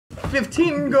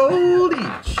15 gold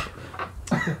each.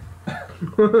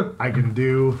 I can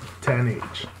do 10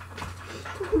 each.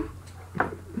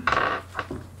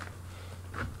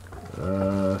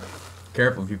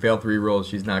 Careful, if you fail 3 rolls,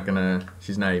 she's not even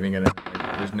gonna,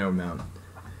 like, there's no amount.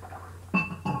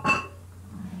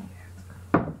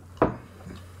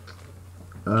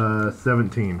 Uh,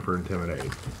 17 for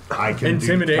intimidating. I can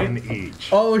Intimidate? do 10 each.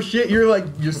 Oh shit,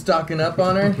 you're stocking up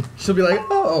on her? She'll be like,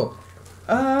 oh,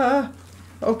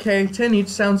 okay, 10 each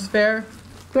sounds fair.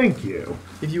 Thank you.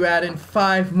 If you add in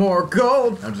 5 more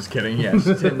gold. I'm just kidding, yes,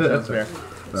 10 sounds fair.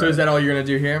 So is that all you're gonna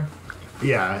do here?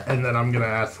 Yeah, and then I'm gonna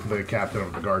ask the captain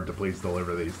of the guard to please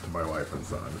deliver these to my wife and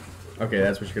son. Okay,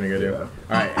 that's what you're gonna go do.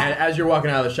 Alright, and as you're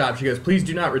walking out of the shop, she goes, please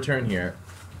do not return here.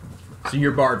 So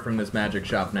you're barred from this magic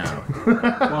shop now.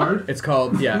 Barred? It's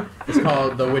called the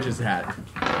Witch's Hat.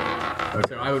 Okay.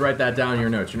 So I would write that down in your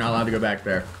notes. You're not allowed to go back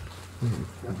there.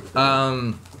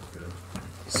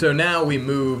 So now we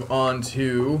move on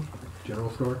to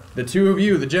General store? the two of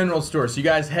you, the general store. So you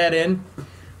guys head in.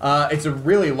 It's a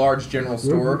really large general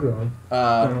store.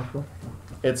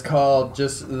 It's called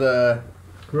just the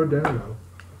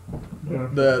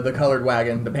colored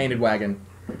wagon, the painted wagon.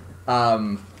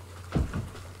 And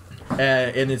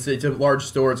it's a large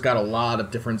store. It's got a lot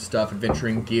of different stuff,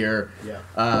 adventuring gear,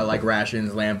 like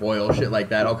rations, lamp oil, shit like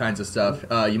that, all kinds of stuff.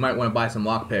 You might want to buy some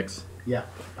lockpicks. Yeah.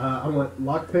 I want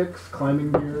lockpicks,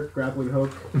 climbing gear, grappling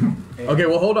hook. Okay,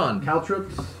 well, hold on.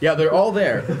 Caltrips. Yeah, they're all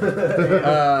there.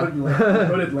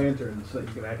 Hooded lanterns that you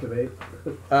can activate.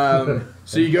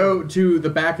 So you go to the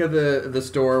back of the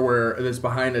store where this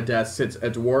behind a desk sits a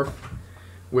dwarf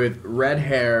with red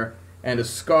hair and a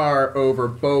scar over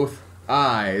both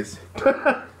eyes.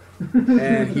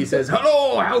 And he says,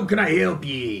 hello, how can I help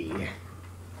ye?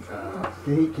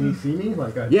 Can he see me?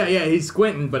 Like Yeah, he's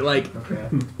squinting, but like,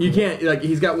 you can't, like,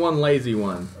 he's got one lazy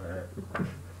one. Alright.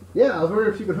 Yeah, I was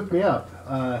wondering if you could hook me up.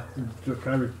 Just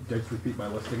kind of just repeat my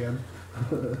list again.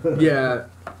 Yeah,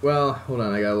 well, hold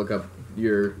on, I gotta look up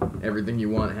everything you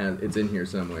want, it's in here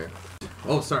somewhere.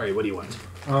 Oh, sorry, what do you want?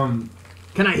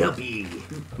 Can I help ye?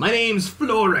 My name's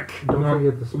Floric. Don't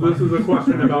forget the spot. This is a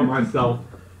question about myself.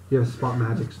 You have spot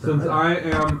magic stuff. Since I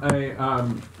am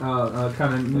a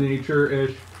kind of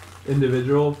nature-ish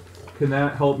individual, can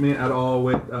that help me at all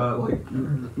with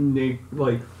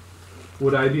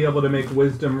would I be able to make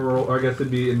wisdom roll, or I guess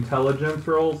it'd be intelligence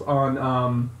rolls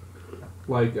on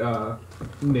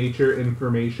nature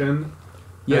information?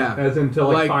 Yeah, as in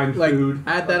to find food.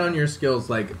 Add that on your skills.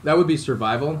 Like that would be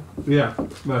survival. Yeah,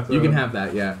 that's you can have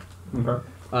that. Yeah. Okay.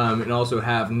 And also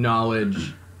have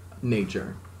knowledge,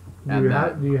 nature. Do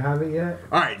you have it yet?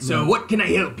 All right. So what can I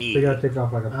help you? They gotta take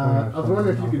off like a point. I was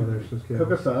wondering if you could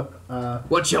hook us up.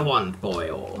 What you want,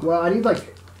 boy? Well, I need you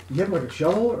have like a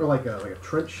shovel or like a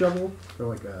trench shovel or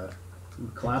like a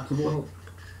collapsible.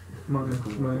 My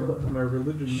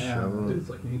religion is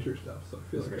like nature stuff, so I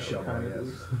feel like a I shovel, kind of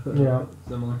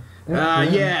similar.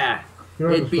 Yeah.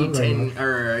 It'd be 10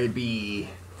 or it'd be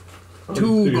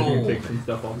 2 gold. Take some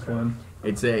stuff off one.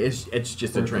 It's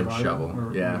just a trench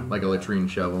shovel. Yeah, like a latrine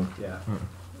shovel. Yeah.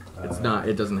 It's not.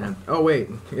 It doesn't have. Oh wait,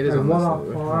 it is on one this off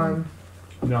other climb.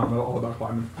 No, I'm all about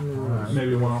climbing.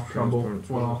 Maybe one off tumble,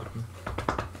 one off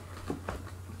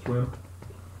swim.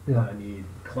 Yeah. I need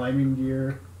climbing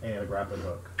gear and a grappling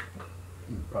hook.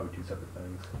 Probably 2 separate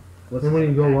things. And when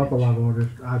you go up a level,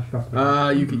 just add stuff.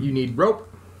 You need rope,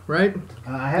 right?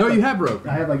 You have rope.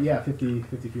 I have 50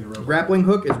 feet of rope. Grappling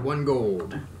hook is 1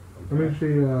 gold. Let me see.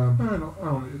 I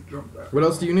don't need to jump back. What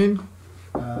else do you need?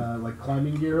 Like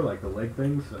climbing gear, like the leg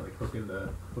things, so like hooking the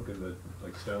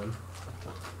stone,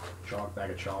 chalk,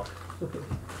 bag of chalk,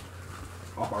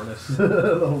 a harness,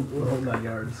 the whole 9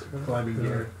 yards, climbing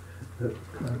gear.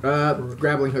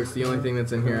 Grappling hook's the only thing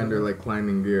that's in here under like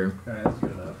climbing gear. Alright, that's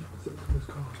good enough.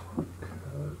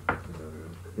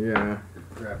 Yeah.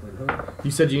 Grappling hook. You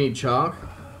said you need chalk?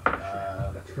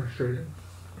 That's frustrating.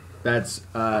 That's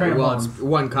it's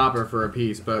 1 copper for a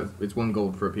piece, but it's 1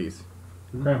 gold for a piece.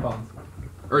 Crampons.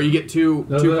 Or you get two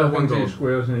for 1 gold.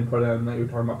 Squares and you put in that you're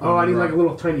talking about. Oh, I need like a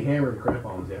little tiny hammer and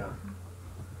crampons. Yeah.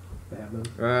 They have those.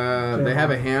 They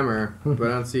have a hammer, but I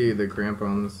don't see the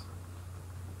crampons.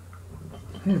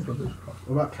 What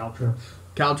about caltrops?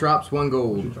 Caltrops, 1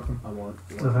 gold. I want.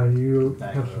 You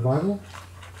have survival?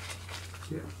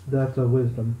 Yeah. That's a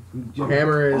wisdom.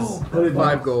 Hammer is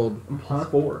 5 gold. Huh?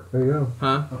 4. There you go.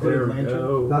 Huh? A hooded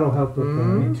lantern. That'll help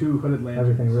with 2 hooded lanterns.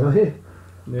 everything, really.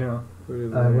 Yeah.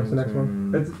 What's the next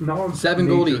one? It's knowledge 7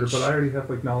 gold nature, each. But I already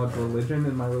have knowledge religion,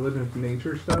 and my religion is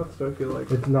nature stuff, so I feel like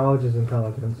It's knowledge is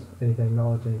intelligence. Anything,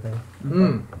 knowledge,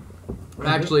 anything.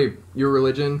 Actually, your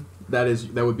religion, that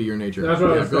would be your nature. That's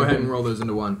what I was go ahead thinking. and roll those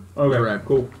into 1. Okay, Correct.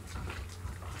 cool.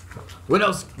 What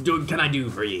else can I do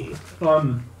for ye?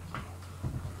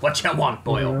 What you want,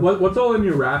 Boyle? What's all in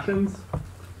your rations?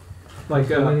 Like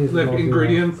Miscellaneous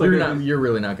ingredients. Like You're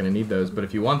really not going to need those, but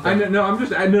if you want them, no.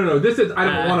 This is I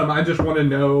don't want them. I just want to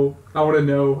know. I want to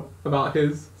know about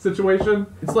his situation.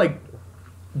 it's like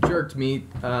jerked meat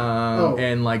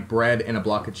and like bread and a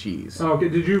block of cheese. Oh, okay.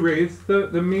 Did you raise the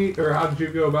meat, or how did you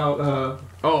go about?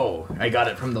 Oh, I got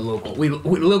it from the local. We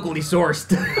locally sourced.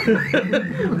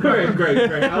 Great.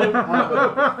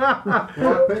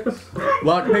 Lockpicks?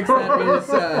 Lockpicks,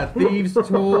 that is thieves'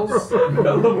 tools. I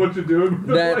love what you're doing.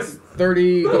 That's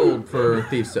 30 gold for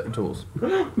thieves' tools.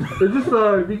 Is this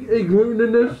any gluten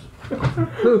in this?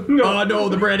 Oh no,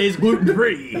 the bread is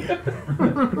gluten-free.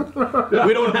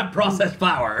 We don't have processed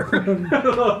flour. I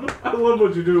love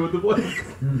what you're doing with the place.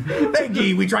 Thank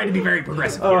you. We try to be very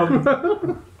progressive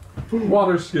here.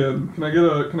 Water skin. Can I get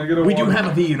a? We do have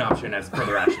a vegan option as per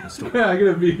the rations store. Yeah, I get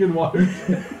a vegan water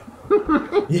skin.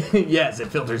 Yes, it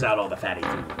filters out all the fatty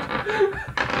food.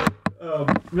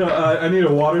 No, I need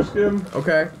a water skin.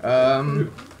 Okay.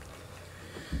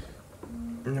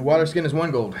 Water skin is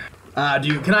 1 gold.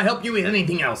 Can I help you with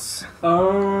anything else?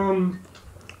 You're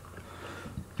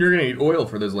gonna need oil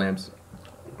for those lamps.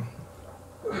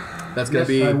 That's gonna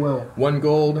be I will. 1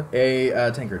 gold, a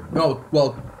tankard. No,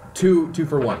 well, two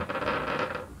for 1.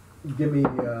 Give me 2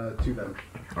 then.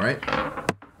 All right.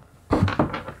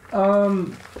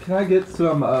 Can I get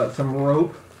some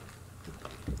rope?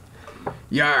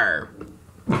 Yar.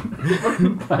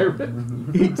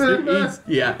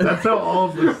 Yeah. That's how all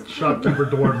of the shopkeeper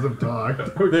dwarves have talked.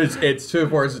 It's so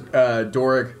far as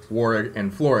Doric, Warwick,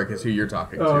 and Floric is who you're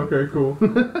talking to. Oh, okay, cool.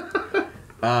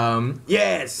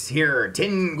 Yes, here,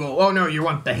 10 gold. Oh no, you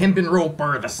want the hempen rope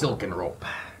or the silken rope?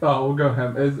 Oh, we'll go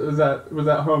hemp. Was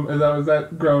that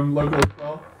grown locally as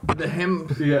well? The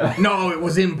hemp? Yeah. No, it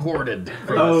was imported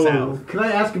from the south. Can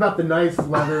I ask about the nice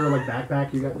leather like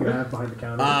backpack you have behind the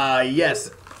counter? Yes.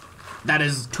 That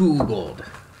is 2 gold.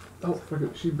 Oh, fuck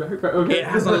it. She back. Okay. It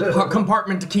has a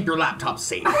compartment to keep your laptop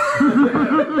safe.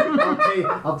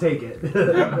 I'll take it. Does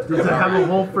it have a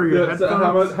hole for your Yeah, so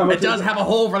headphones? how much It does have a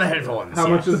hole for the headphones. How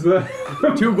much is that?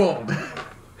 2 gold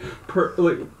per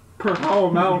how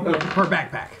amount of? per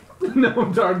backpack. No,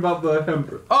 I'm talking about the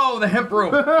hemp. Oh, the hemp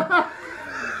rope.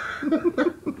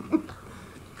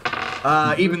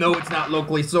 Even though it's not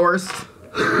locally sourced,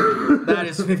 that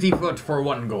is 50 foot for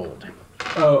 1 gold.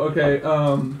 Oh, okay.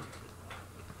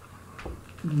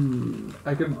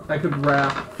 I could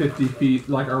wrap 50 feet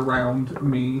like around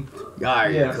me.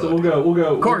 Yeah, So we'll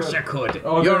go. Of course you could.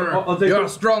 I'll take You're the- a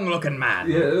strong-looking man.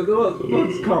 Yeah,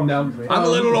 let's calm down. I'm a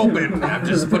little open. I'm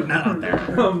just putting that out there.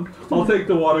 I'll take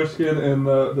the water skin and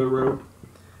the rope.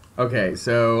 Okay,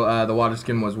 so the water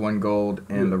skin was 1 gold,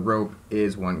 and the rope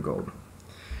is 1 gold.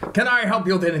 Can I help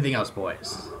you with anything else,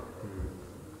 boys?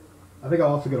 I think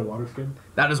I'll also get a water skin.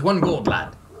 That is 1 gold,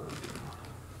 lad.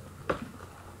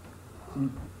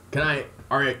 Can I?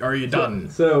 Are you done?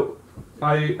 So,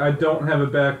 I don't have a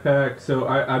backpack, so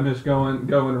I'm just going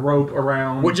rope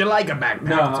around. Would you like a backpack?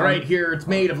 No, It's right here. It's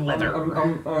made of leather.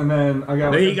 And then I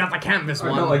got. There you got the canvas I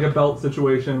one. got like a belt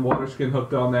situation, water skin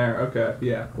hooked on there. Okay,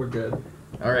 yeah, we're good.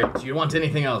 All right. Do you want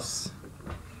anything else?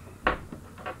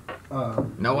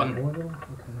 No one. Okay.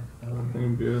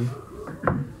 I'm good.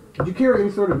 Did you carry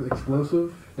any sort of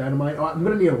explosive dynamite? Oh, I'm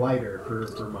gonna need a lighter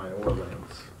for my oil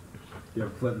lamps. You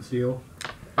have flint and steel?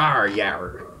 Yar.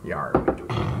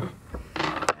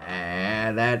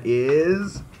 And that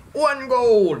is 1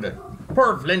 gold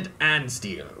per flint and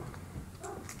steel.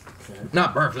 Okay.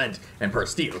 Not per flint and per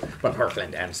steel, but per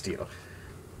flint and steel.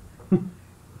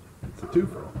 It's a 2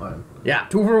 for 1. Yeah,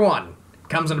 2 for 1.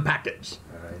 Comes in a package.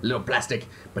 Alright. A little plastic,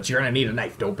 but you're gonna need a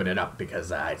knife to open it up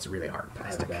because it's really hard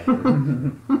plastic.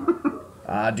 And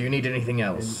Do you need anything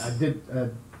else? I did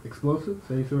explosives.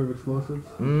 Any sort of explosives?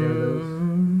 You carry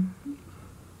those?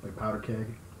 Like powder keg.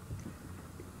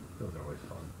 Those are always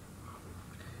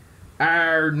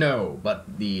fun. No, but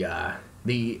the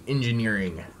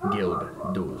engineering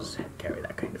guild does carry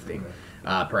that kind of thing.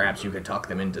 Perhaps you could talk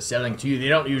them into selling to you. They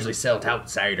don't usually sell to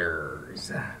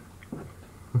outsiders.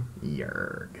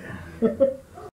 Yerg.